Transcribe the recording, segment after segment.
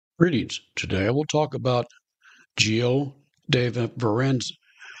Greetings. Today I will talk about Gio da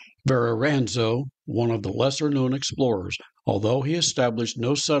Verrazzano, one of the lesser-known explorers. Although he established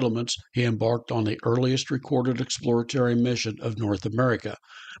no settlements, he embarked on the earliest recorded exploratory mission of North America.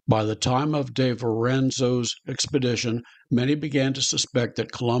 By the time of da Verrazzano's expedition, many began to suspect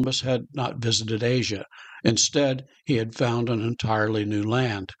that Columbus had not visited Asia. Instead, he had found an entirely new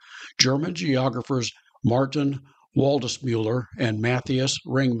land. German geographers Martin Waldseemüller and Matthias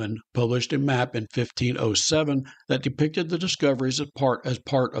Ringman published a map in 1507 that depicted the discoveries as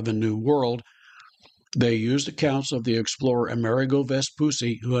part of a new world. They used accounts of the explorer Amerigo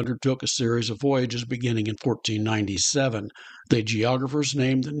Vespucci, who undertook a series of voyages beginning in 1497. The geographers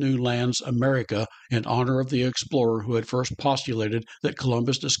named the new lands America in honor of the explorer who had first postulated that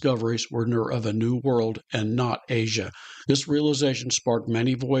Columbus' discoveries were of a new world and not Asia. This realization sparked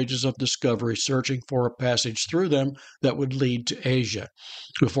many voyages of discovery, searching for a passage through them that would lead to Asia.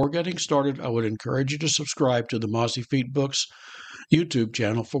 Before getting started, I would encourage you to subscribe to the Mossy Feet Books YouTube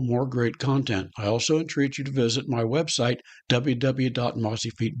channel for more great content. I also entreat you to visit my website,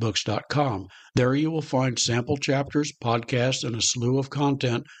 www.mossyfeetbooks.com. There you will find sample chapters, podcasts, and a slew of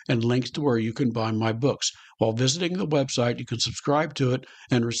content and links to where you can buy my books. While visiting the website, you can subscribe to it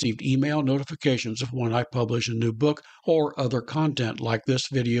and receive email notifications of when I publish a new book or other content like this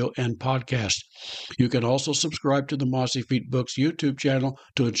video and podcast. You can also subscribe to the Mossy Feet Books YouTube channel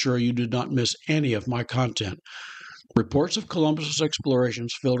to ensure you do not miss any of my content. Reports of Columbus's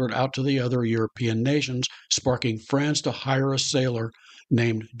explorations filtered out to the other European nations, sparking France to hire a sailor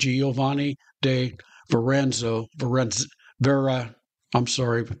named Giovanni da Verrazzano. I'm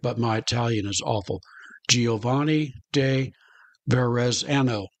sorry, but my Italian is awful. Giovanni da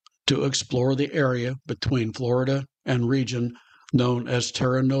Verrazzano to explore the area between Florida and region known as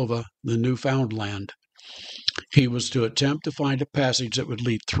Terra Nova, the Newfoundland. He was to attempt to find a passage that would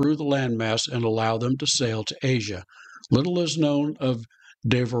lead through the landmass and allow them to sail to Asia. Little is known of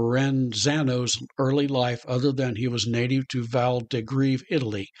da Verrazzano's early life other than he was native to Val de Greve,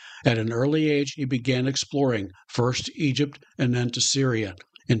 Italy. At an early age, he began exploring, first to Egypt and then to Syria.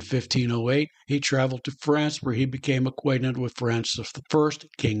 In 1508, he traveled to France, where he became acquainted with Francis I,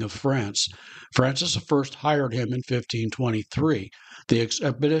 King of France. Francis I hired him in 1523. The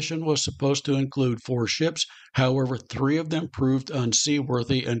expedition was supposed to include 4 ships. However, 3 of them proved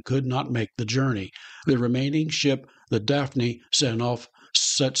unseaworthy and could not make the journey. The remaining ship, the Daphne,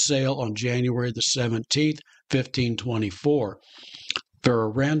 set sail on January the 17th, 1524.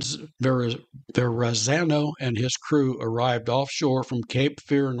 Verrazzano and his crew arrived offshore from Cape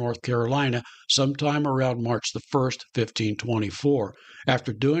Fear, North Carolina, sometime around March the 1st, 1524.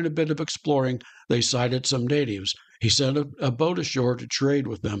 After doing a bit of exploring, they sighted some natives. He sent a boat ashore to trade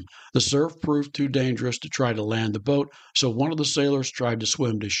with them. The surf proved too dangerous to try to land the boat, so one of the sailors tried to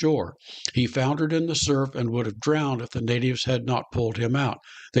swim to shore. He foundered in the surf and would have drowned if the natives had not pulled him out.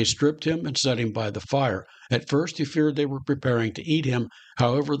 They stripped him and set him by the fire. At first, he feared they were preparing to eat him.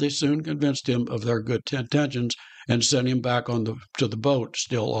 However, they soon convinced him of their good intentions and sent him back to the boat,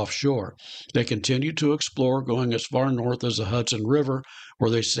 still offshore. They continued to explore, going as far north as the Hudson River,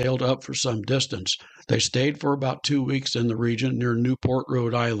 where they sailed up for some distance. They stayed for about 2 weeks in the region near Newport,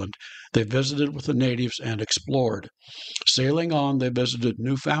 Rhode Island. They visited with the natives and explored. Sailing on, they visited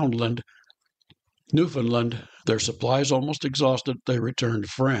Newfoundland. Their supplies almost exhausted, they returned to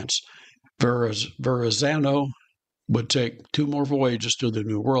France. Verrazzano would take 2 more voyages to the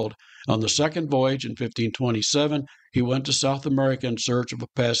New World. On the second voyage in 1527, he went to South America in search of a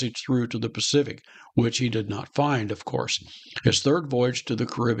passage through to the Pacific, which he did not find, of course. His third voyage to the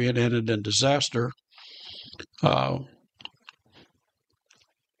Caribbean ended in disaster.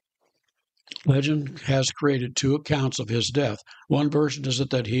 Legend has created 2 accounts of his death. One version is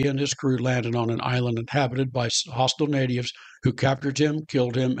that he and his crew landed on an island inhabited by hostile natives who captured him,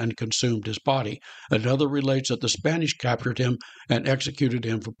 killed him, and consumed his body. Another relates that the Spanish captured him and executed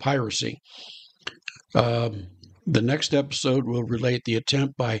him for piracy. The next episode will relate the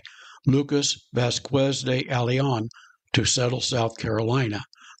attempt by Lucas Vasquez de Leon to settle South Carolina.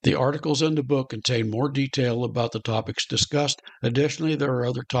 The articles in the book contain more detail about the topics discussed. Additionally, there are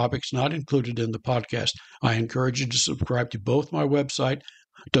other topics not included in the podcast. I encourage you to subscribe to both my website,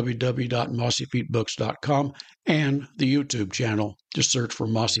 www.mossyfeetbooks.com, and the YouTube channel. Just search for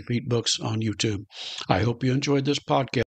Mossy Feet Books on YouTube. I hope you enjoyed this podcast.